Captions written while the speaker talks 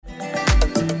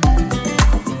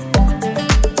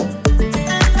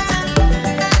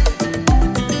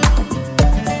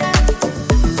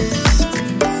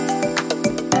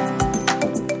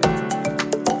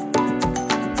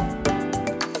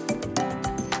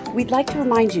We'd like to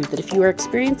remind you that if you are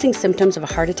experiencing symptoms of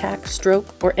a heart attack,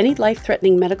 stroke, or any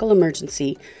life-threatening medical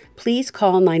emergency, please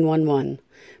call 911.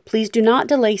 Please do not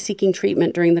delay seeking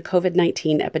treatment during the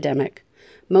COVID-19 epidemic.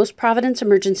 Most Providence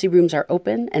emergency rooms are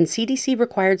open, and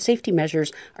CDC-required safety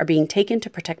measures are being taken to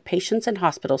protect patients and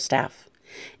hospital staff.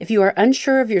 If you are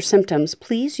unsure of your symptoms,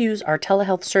 please use our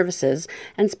telehealth services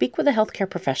and speak with a healthcare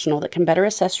professional that can better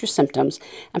assess your symptoms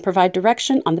and provide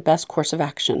direction on the best course of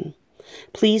action.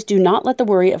 Please do not let the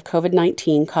worry of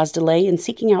COVID-19 cause delay in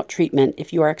seeking out treatment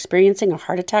if you are experiencing a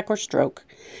heart attack or stroke.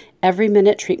 Every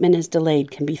minute treatment is delayed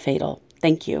can be fatal.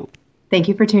 Thank you. Thank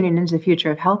you for tuning into the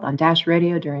Future of Health on Dash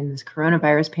Radio during this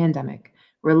coronavirus pandemic.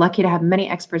 We're lucky to have many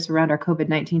experts around our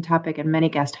COVID-19 topic and many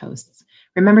guest hosts.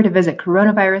 Remember to visit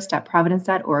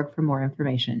coronavirus.providence.org for more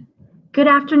information. Good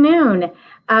afternoon.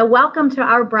 Welcome to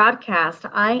our broadcast.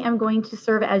 I am going to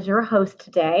serve as your host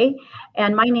today,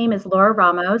 and my name is Laura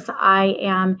Ramos. I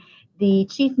am the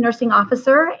Chief Nursing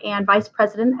Officer and Vice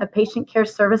President of Patient Care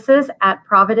Services at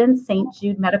Providence St.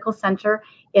 Jude Medical Center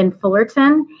in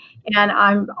Fullerton, and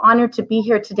I'm honored to be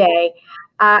here today.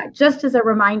 Just as a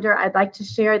reminder, I'd like to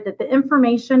share that the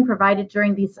information provided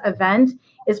during this event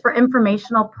is for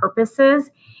informational purposes,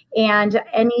 and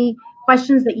any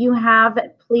questions that you have,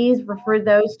 please refer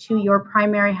those to your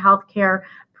primary healthcare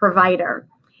provider.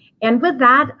 And with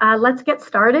that, let's get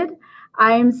started.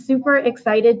 I'm super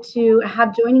excited to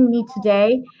have joining me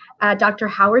today Dr.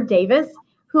 Howard Davis,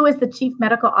 who is the Chief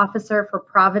Medical Officer for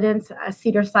Providence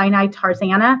Cedars-Sinai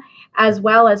Tarzana, as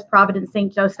well as Providence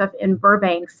St. Joseph in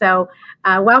Burbank. So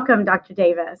welcome, Dr.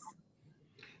 Davis.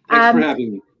 Thanks for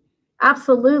having me.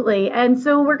 Absolutely. And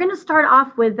so we're going to start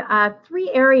off with three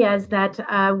areas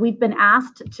that we've been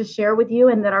asked to share with you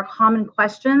and that are common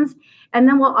questions. And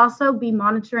then we'll also be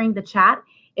monitoring the chat.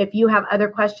 If you have other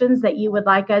questions that you would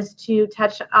like us to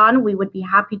touch on, we would be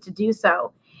happy to do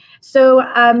so. So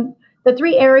the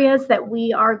three areas that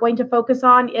we are going to focus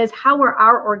on is how were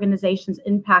our organizations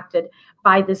impacted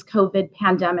by this COVID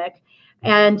pandemic?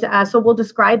 And so we'll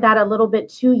describe that a little bit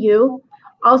to you.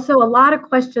 Also, a lot of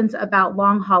questions about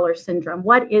long hauler syndrome.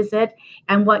 What is it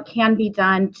and what can be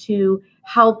done to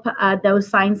help those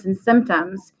signs and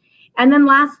symptoms? And then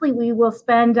lastly, we will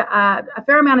spend a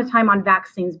fair amount of time on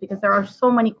vaccines because there are so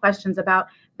many questions about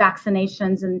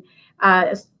vaccinations and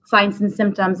signs and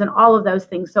symptoms and all of those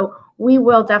things. So we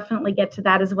will definitely get to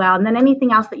that as well. And then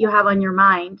anything else that you have on your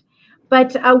mind.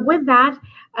 But with that,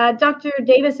 Dr.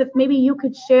 Davis, if maybe you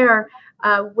could share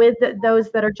with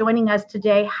those that are joining us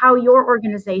today, how your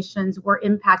organizations were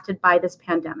impacted by this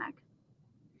pandemic.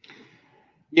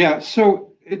 Yeah,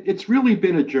 so it's really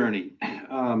been a journey.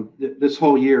 This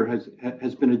whole year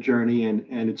has been a journey,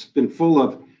 and it's been full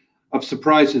of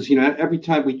surprises. You know, every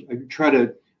time we try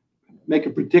to make a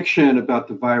prediction about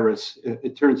the virus,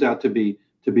 it turns out to be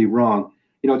wrong.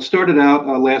 You know, it started out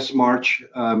last March,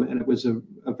 and it was a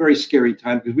very scary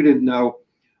time because we didn't know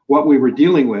what we were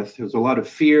dealing with. There was a lot of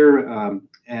fear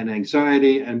and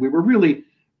anxiety, and we were really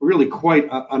quite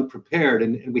unprepared.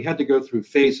 And we had to go through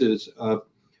phases of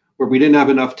where we didn't have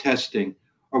enough testing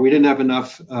or we didn't have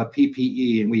enough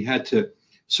PPE, and we had to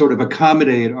sort of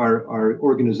accommodate our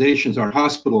organizations, our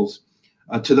hospitals,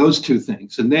 to those two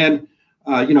things. And then,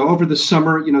 over the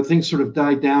summer, things sort of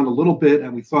died down a little bit,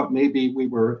 and we thought maybe we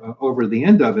were over the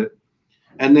end of it.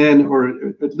 And then, or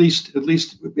at least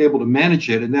be able to manage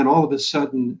it. And then all of a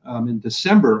sudden, in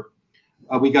December,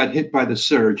 we got hit by the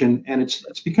surge, and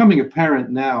it's becoming apparent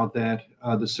now that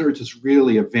the surge is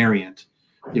really a variant,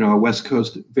 a West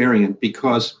Coast variant,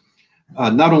 because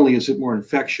not only is it more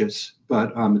infectious,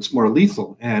 but it's more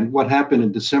lethal. And what happened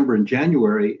in December and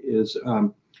January is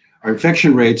our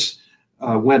infection rates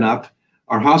went up.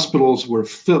 Our hospitals were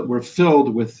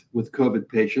filled with COVID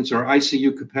patients. Our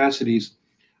ICU capacities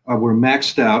were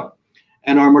maxed out,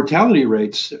 and our mortality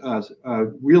rates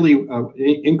really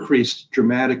increased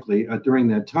dramatically during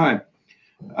that time.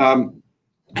 And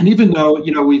even though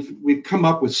we've come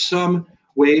up with some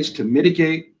ways to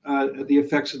mitigate the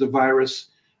effects of the virus,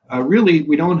 really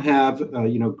we don't have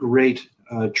great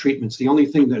treatments. The only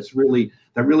thing that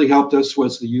really helped us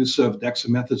was the use of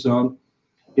dexamethasone,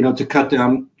 to cut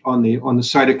down on the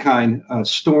cytokine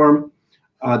storm.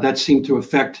 That seemed to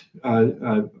affect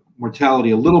mortality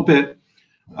a little bit,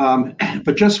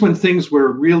 but just when things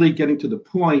were really getting to the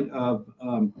point of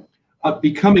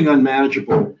becoming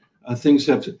unmanageable, things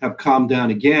have calmed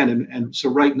down again, and so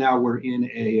right now we're in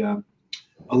a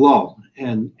lull,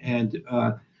 and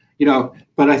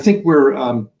but I think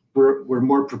we're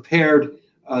more prepared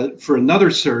for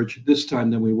another surge this time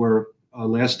than we were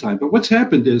last time. But what's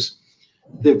happened is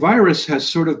the virus has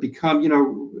sort of become,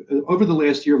 over the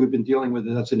last year we've been dealing with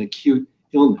it as an acute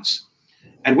illness.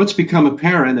 And what's become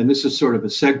apparent, and this is sort of a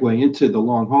segue into the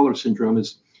long hauler syndrome,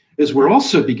 is we're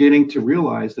also beginning to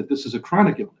realize that this is a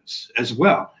chronic illness as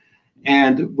well.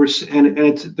 And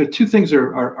the two things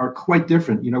are quite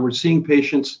different. We're seeing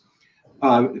patients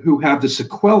who have the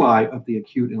sequelae of the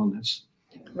acute illness.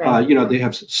 Right. They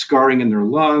have scarring in their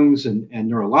lungs and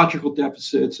neurological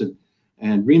deficits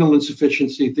and renal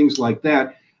insufficiency, things like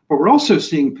that. But we're also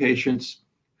seeing patients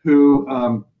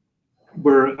who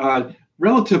were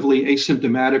relatively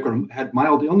asymptomatic or had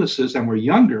mild illnesses and were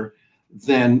younger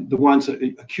than the ones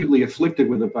acutely afflicted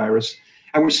with the virus.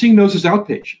 And we're seeing those as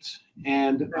outpatients.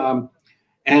 And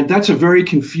that's a very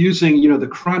confusing, the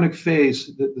chronic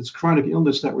phase, this chronic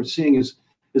illness that we're seeing is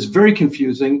very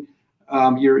confusing.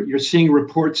 You're seeing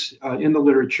reports in the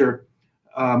literature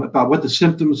about what the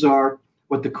symptoms are,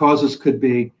 what the causes could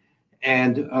be.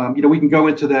 And, we can go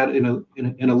into that in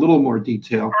a little more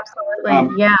detail.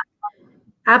 Absolutely. Yeah,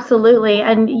 absolutely.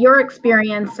 And your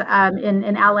experience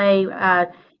in LA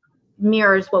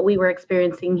mirrors what we were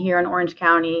experiencing here in Orange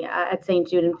County at St.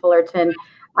 Jude and Fullerton.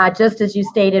 Just as you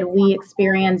stated, we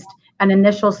experienced an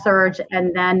initial surge,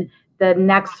 and then the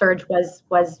next surge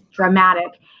was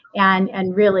dramatic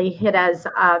and really hit us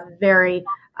very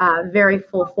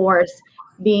full force,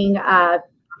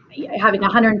 having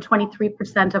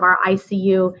 123% of our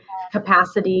ICU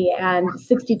capacity and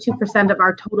 62% of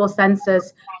our total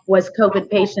census was COVID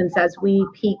patients, as we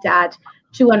peaked at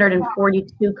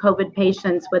 242 COVID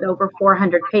patients with over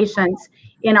 400 patients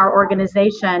in our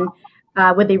organization,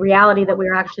 with the reality that we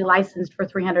were actually licensed for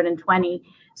 320.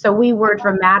 So we were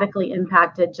dramatically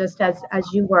impacted, just as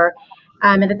you were.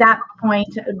 And at that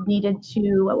point, needed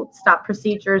to stop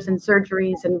procedures and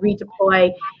surgeries and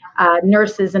redeploy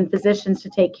nurses and physicians to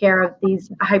take care of these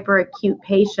hyperacute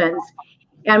patients.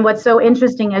 And what's so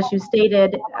interesting, as you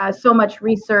stated, so much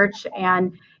research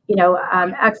and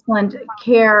excellent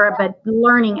care, but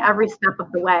learning every step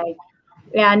of the way.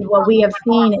 And what we have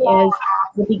seen is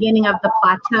the beginning of the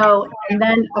plateau and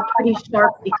then a pretty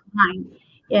sharp decline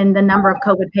in the number of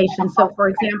COVID patients. So, for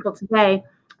example, today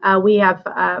we have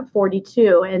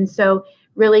 42. And so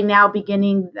really now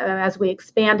beginning, as we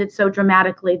expanded so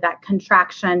dramatically, that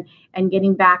contraction and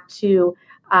getting back to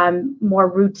more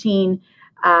routine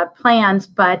plans.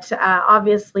 But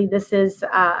obviously this is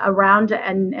around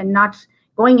and not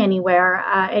going anywhere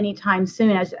anytime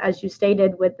soon, as you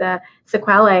stated, with the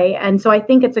sequelae. And so I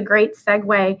think it's a great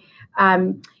segue.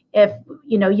 If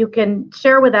you can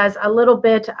share with us a little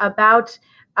bit about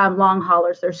long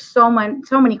haulers. There's so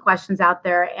many questions out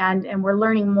there, and we're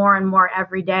learning more and more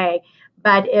every day.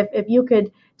 But if you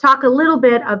could talk a little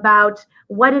bit about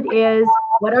what it is,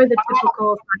 what are the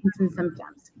typical signs and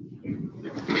symptoms?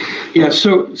 Yeah.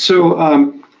 So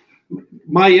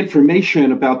my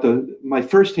information about my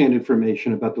firsthand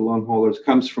information about the long haulers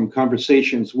comes from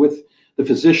conversations with the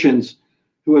physicians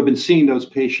who have been seeing those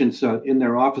patients in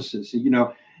their offices.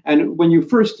 And when you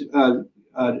first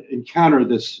encounter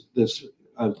this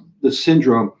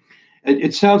syndrome,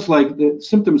 it sounds like the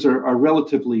symptoms are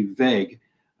relatively vague,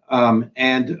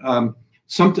 and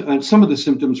some of the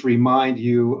symptoms remind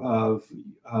you of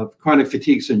chronic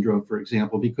fatigue syndrome, for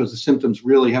example, because the symptoms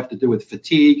really have to do with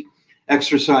fatigue,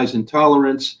 exercise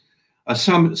intolerance,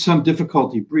 some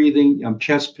difficulty breathing,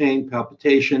 chest pain,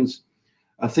 palpitations,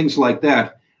 things like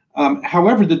that.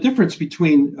 However, the difference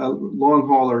between long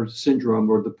hauler syndrome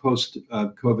or the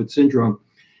post-COVID syndrome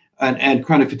and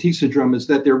chronic fatigue syndrome is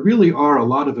that there really are a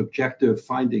lot of objective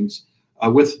findings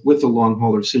with the long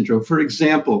hauler syndrome. For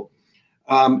example,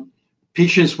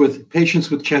 patients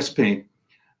with chest pain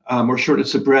or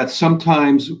shortness of breath,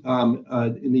 sometimes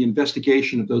in the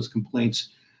investigation of those complaints,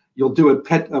 you'll do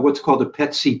what's called a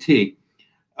PET CT.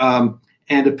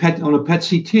 And on a PET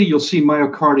CT, you'll see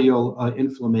myocardial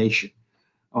inflammation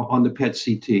on the PET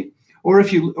CT. Or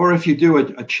if you do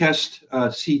a chest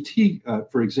CT,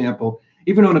 for example,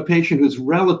 even on a patient who's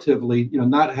relatively,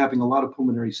 not having a lot of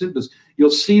pulmonary symptoms, you'll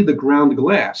see the ground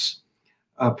glass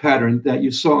pattern that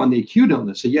you saw on the acute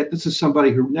illness. And yet this is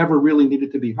somebody who never really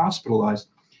needed to be hospitalized.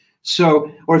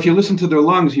 So, or if you listen to their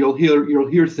lungs, you'll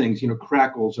hear things,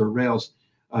 crackles or rails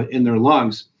in their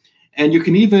lungs. And you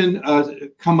can even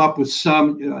come up with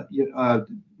some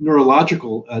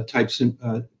neurological type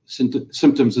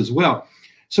symptoms as well.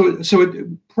 So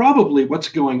probably what's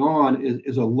going on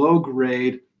is a low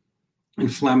grade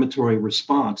inflammatory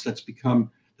response that's become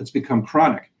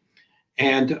chronic.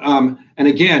 And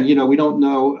again, we don't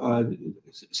know,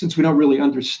 since we don't really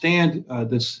understand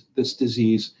this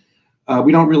disease,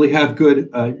 we don't really have good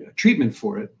treatment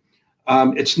for it.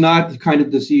 It's not the kind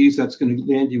of disease that's going to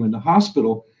land you in the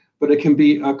hospital, but it can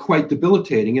be quite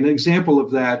debilitating. And an example of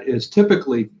that is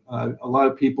typically a lot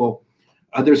of people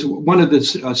there's one of the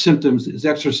symptoms is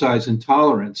exercise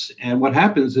intolerance. And what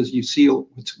happens is you see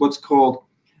what's called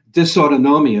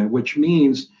dysautonomia, which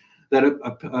means that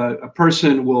a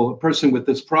person with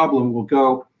this problem will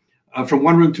go from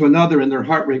one room to another, and their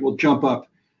heart rate will jump up,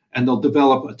 and they'll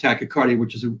develop a tachycardia,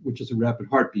 which is a rapid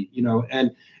heartbeat,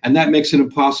 and that makes it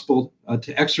impossible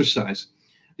to exercise.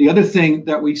 The other thing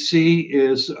that we see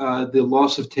is the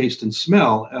loss of taste and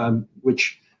smell,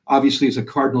 which obviously is a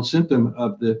cardinal symptom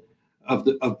of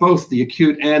both the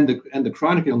acute and the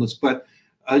chronic illness. But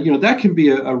that can be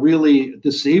a really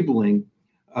disabling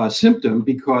symptom,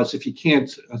 because if you can't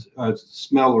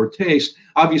smell or taste,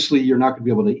 obviously you're not going to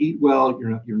be able to eat well.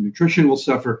 Your nutrition will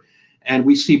suffer, and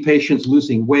we see patients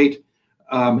losing weight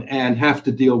and have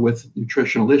to deal with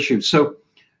nutritional issues. So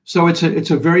it's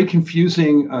a very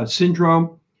confusing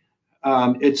syndrome.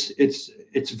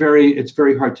 It's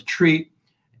very hard to treat,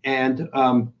 and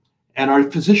our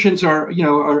physicians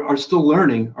are still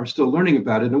learning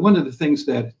about it. And one of the things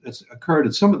that's occurred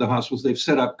at some of the hospitals, they've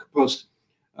set up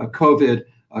post-COVID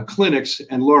clinics.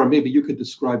 And Laura, maybe you could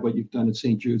describe what you've done at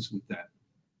St. Jude's with that.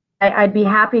 I'd be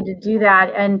happy to do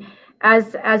that. And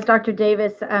as Dr.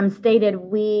 Davis stated,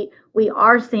 we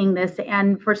are seeing this,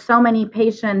 and for so many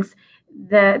patients,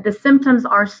 the symptoms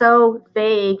are so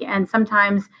vague and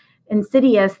sometimes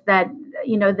insidious that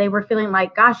they were feeling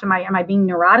like, gosh, am I being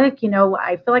neurotic?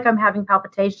 I feel like I'm having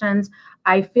palpitations.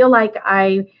 I feel like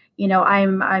I'm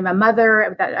a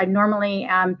mother, that I normally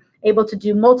am able to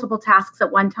do multiple tasks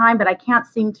at one time, but I can't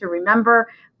seem to remember.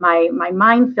 My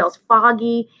mind feels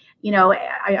foggy.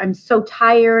 I'm so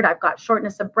tired. I've got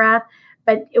shortness of breath,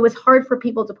 but it was hard for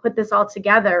people to put this all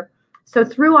together. So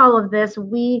through all of this,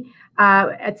 we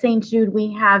at St. Jude,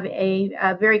 we have a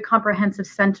very comprehensive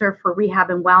center for rehab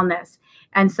and wellness.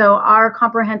 And so our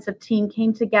comprehensive team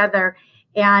came together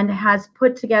and has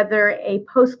put together a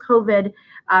post-COVID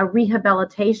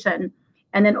rehabilitation,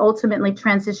 and then ultimately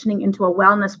transitioning into a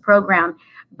wellness program.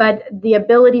 But the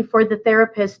ability for the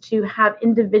therapist to have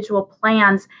individual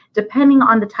plans depending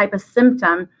on the type of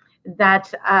symptom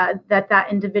that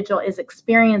individual is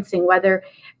experiencing, whether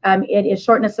it is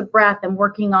shortness of breath and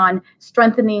working on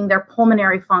strengthening their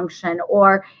pulmonary function,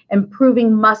 or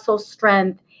improving muscle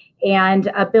strength and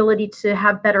ability to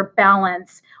have better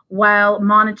balance while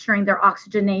monitoring their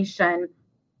oxygenation,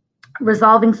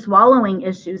 resolving swallowing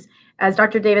issues. As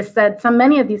Dr. Davis said,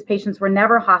 many of these patients were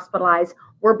never hospitalized.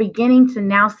 We're beginning to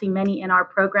now see many in our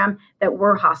program that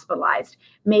were hospitalized,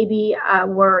 maybe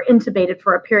were intubated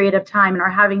for a period of time and are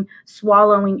having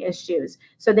swallowing issues.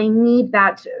 So they need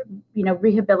that,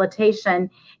 rehabilitation.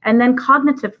 And then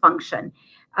cognitive function,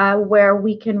 where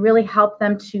we can really help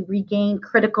them to regain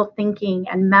critical thinking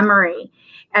and memory.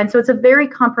 And so it's a very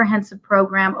comprehensive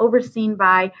program overseen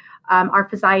by our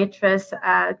physiatrist,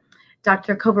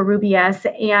 Dr. Covarrubias.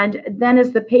 And then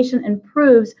as the patient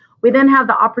improves, we then have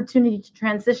the opportunity to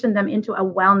transition them into a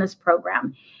wellness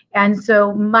program. And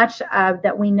so much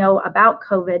that we know about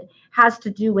COVID has to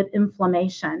do with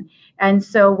inflammation. And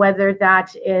so whether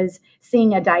that is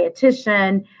seeing a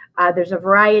dietitian, there's a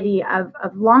variety of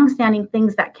longstanding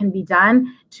things that can be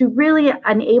done to really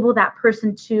enable that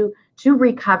person to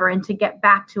recover and to get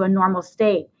back to a normal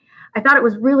state. I thought it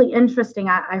was really interesting.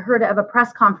 I heard of a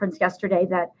press conference yesterday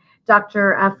that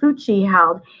Dr. Fucci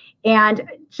held, and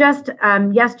just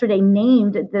yesterday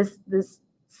named this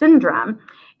syndrome,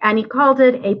 and he called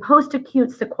it a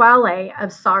post-acute sequelae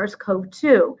of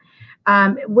SARS-CoV-2,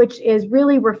 which is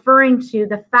really referring to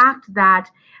the fact that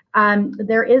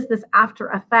there is this after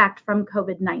effect from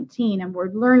COVID-19, and we're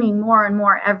learning more and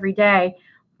more every day.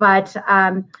 But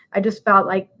I just felt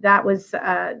like that was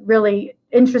really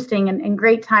interesting and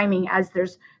great timing, as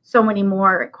there's so many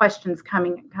more questions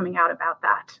coming out about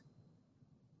that.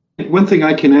 One thing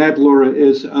I can add, Laura,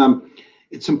 is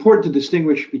it's important to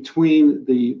distinguish between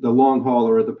the long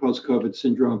hauler or the post-COVID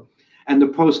syndrome and the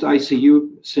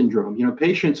post-ICU syndrome.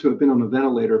 Patients who have been on a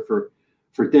ventilator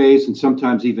for days and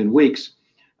sometimes even weeks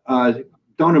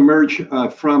don't emerge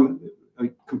from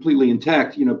completely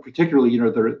intact. Particularly,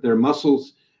 their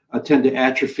muscles tend to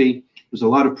atrophy. There's a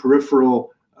lot of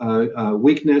peripheral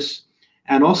weakness,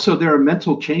 and also there are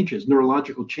mental changes,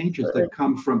 neurological changes that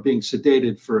come from being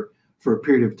sedated for a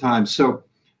period of time. So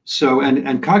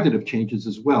and cognitive changes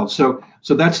as well. So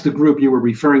that's the group you were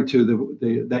referring to,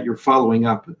 that you're following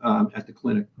up at the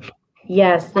clinic.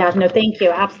 Yes. Yeah. No, thank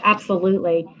you.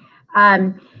 Absolutely.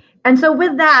 And so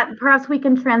with that, perhaps we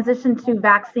can transition to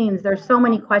vaccines. There's so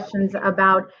many questions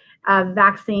about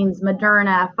vaccines,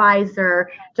 Moderna, Pfizer,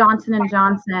 Johnson &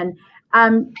 Johnson.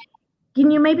 Can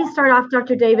you maybe start off,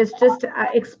 Dr. Davis, just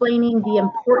explaining the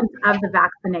importance of the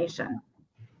vaccination?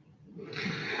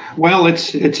 Well,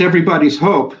 it's everybody's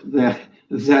hope that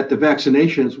that the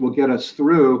vaccinations will get us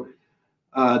through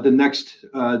the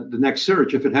next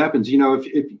surge if it happens.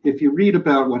 If you read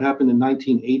about what happened in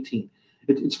 1918,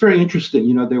 it's very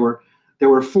interesting. There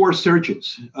were four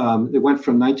surges. It went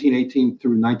from 1918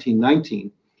 through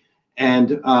 1919,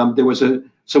 and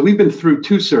so we've been through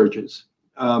two surges.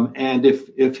 And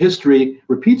if history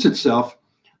repeats itself,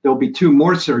 there'll be two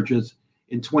more surges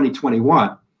in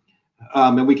 2021,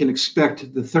 and we can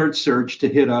expect the third surge to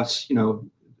hit us,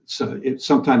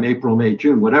 sometime April, May,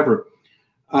 June, whatever.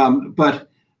 But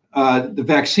the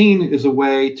vaccine is a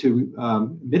way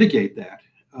to mitigate that.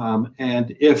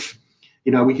 And if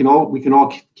we can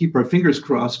all keep our fingers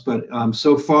crossed, but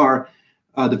so far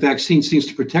the vaccine seems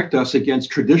to protect us against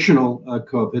traditional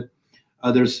COVID.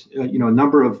 There's a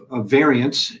number of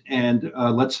variants, and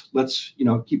let's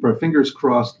keep our fingers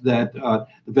crossed that the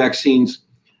vaccines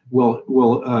will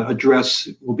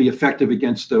be effective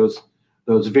against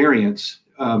those variants.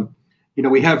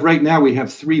 We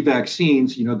have three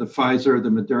vaccines, the Pfizer, the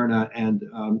Moderna,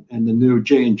 and the new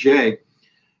J&J.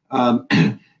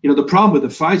 The problem with the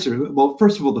Pfizer, well,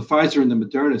 first of all, the Pfizer and the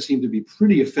Moderna seem to be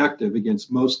pretty effective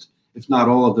against most, if not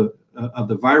all, of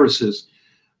the viruses.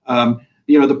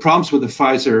 The problems with the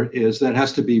Pfizer is that it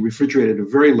has to be refrigerated at a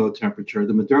very low temperature.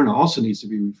 The Moderna also needs to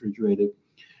be refrigerated.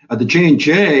 The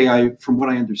J&J, from what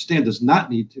I understand, does not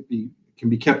need to be, can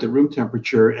be kept at room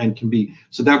temperature and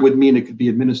so that would mean it could be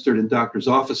administered in doctors'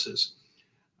 offices.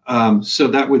 So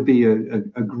that would be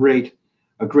a great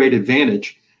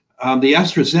advantage. The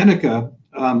AstraZeneca,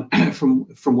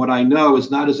 from what I know,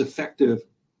 is not as effective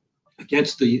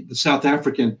against the South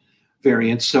African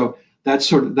variant. So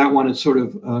that one is sort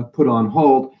of put on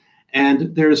hold.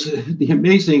 And the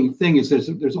amazing thing is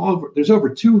there's over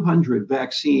 200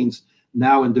 vaccines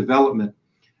now in development.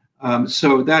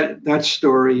 So that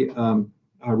story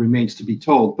remains to be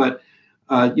told. But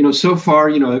so far,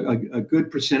 a good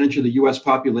percentage of the U.S.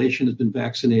 population has been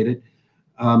vaccinated.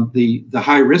 The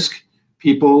high risk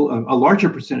people, a larger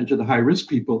percentage of the high risk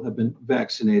people have been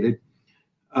vaccinated.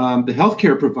 The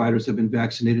healthcare providers have been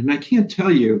vaccinated, and I can't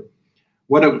tell you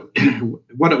what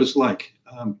it was like,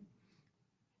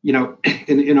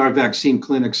 in our vaccine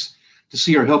clinics, to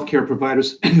see our healthcare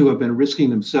providers who have been risking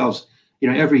themselves,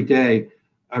 every day,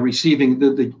 receiving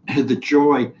the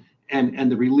joy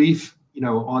and the relief,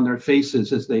 on their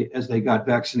faces as they got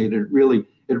vaccinated. It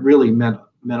really meant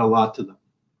a lot to them.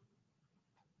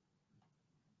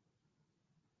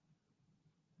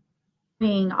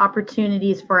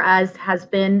 Opportunities for us has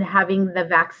been having the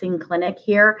vaccine clinic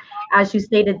here. As you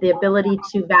stated, the ability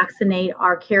to vaccinate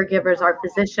our caregivers, our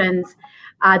physicians,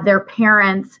 their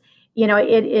parents.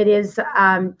 It is,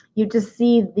 you just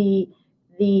see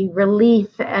the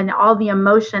relief and all the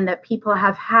emotion that people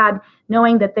have had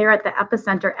knowing that they're at the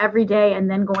epicenter every day, and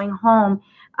then going home,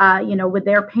 with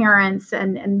their parents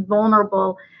and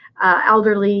vulnerable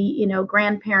elderly,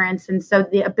 grandparents. And so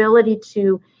the ability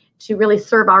to really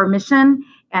serve our mission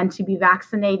and to be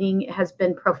vaccinating has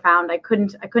been profound. I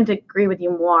couldn't agree with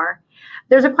you more.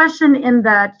 There's a question in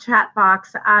the chat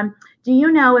box. Do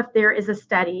you know if there is a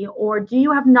study, or do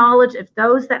you have knowledge if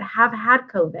those that have had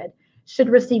COVID should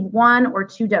receive 1 or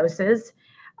 2 doses?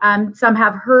 Some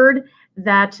have heard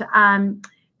that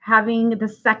having the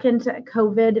second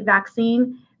COVID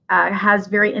vaccine has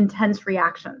very intense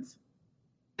reactions.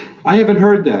 I haven't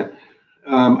heard that.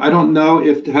 I don't know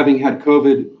if having had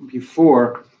COVID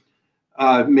before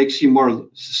makes you more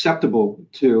susceptible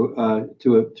to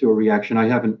a reaction. I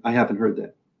haven't heard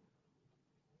that.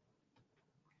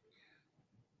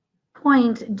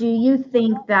 Point, do you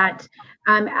think that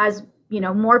as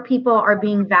more people are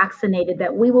being vaccinated,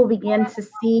 that we will begin to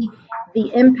see the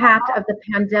impact of the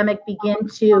pandemic begin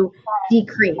to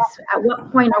decrease? At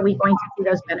what point are we going to see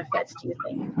those benefits, do you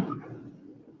think?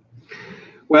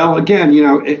 Well, again,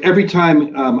 every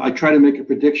time I try to make a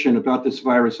prediction about this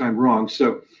virus, I'm wrong.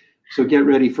 So get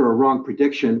ready for a wrong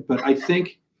prediction. But I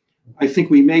think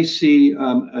we may see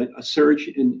a surge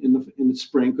in the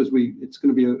spring, because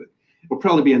it'll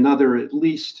probably be another at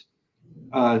least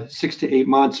 6 to 8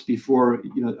 months before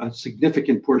a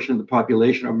significant portion of the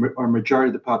population, or majority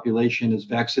of the population, is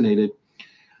vaccinated.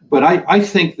 But I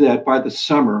think that by the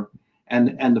summer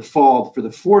and the fall for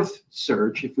the fourth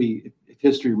surge, if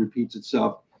history repeats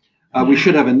itself, we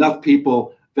should have enough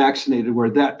people vaccinated where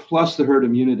that plus the herd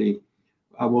immunity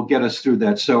will get us through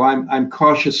that. So I'm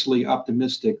cautiously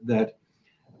optimistic that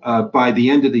by the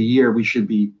end of the year we should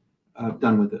be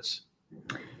done with this.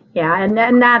 Yeah, and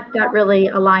that really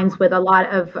aligns with a lot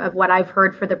of what I've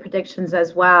heard for the predictions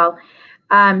as well.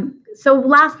 So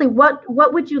lastly, what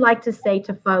would you like to say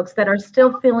to folks that are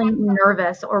still feeling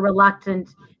nervous or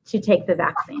reluctant to take the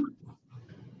vaccine?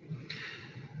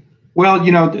 Well,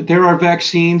 there are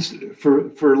vaccines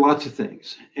for lots of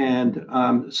things, and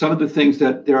some of the things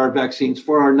that there are vaccines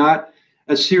for are not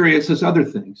as serious as other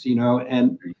things.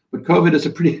 But COVID is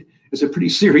a pretty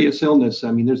serious illness.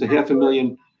 I mean, there's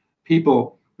 500,000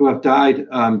 people who have died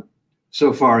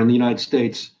so far in the United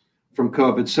States from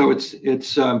COVID. So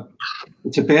it's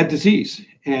a bad disease,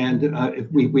 and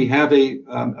we have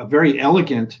a very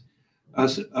elegant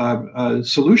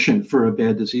solution for a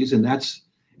bad disease, and that's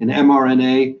an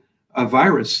mRNA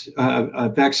virus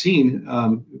vaccine.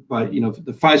 By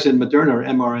the Pfizer and Moderna are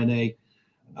mRNA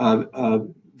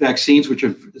vaccines, which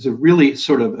is a really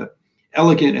sort of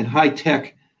elegant and high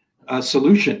tech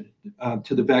solution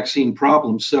to the vaccine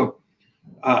problem. So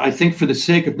I think for the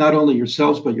sake of not only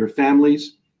yourselves but your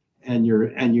families and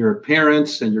your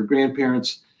parents and your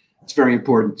grandparents, it's very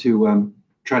important to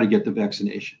try to get the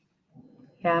vaccination.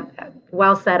 Yeah,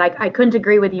 well said. I couldn't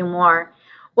agree with you more.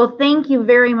 Well, thank you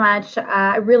very much.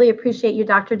 I really appreciate you,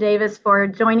 Dr. Davis, for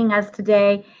joining us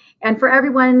today. And for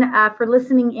everyone for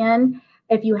listening in,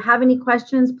 if you have any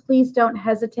questions, please don't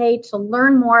hesitate to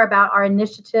learn more about our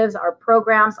initiatives, our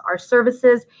programs, our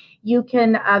services. You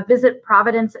can visit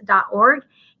providence.org,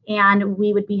 and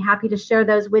we would be happy to share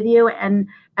those with you, and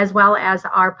as well as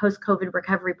our post-COVID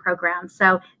recovery program.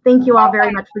 So thank you all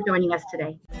very much for joining us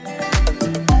today.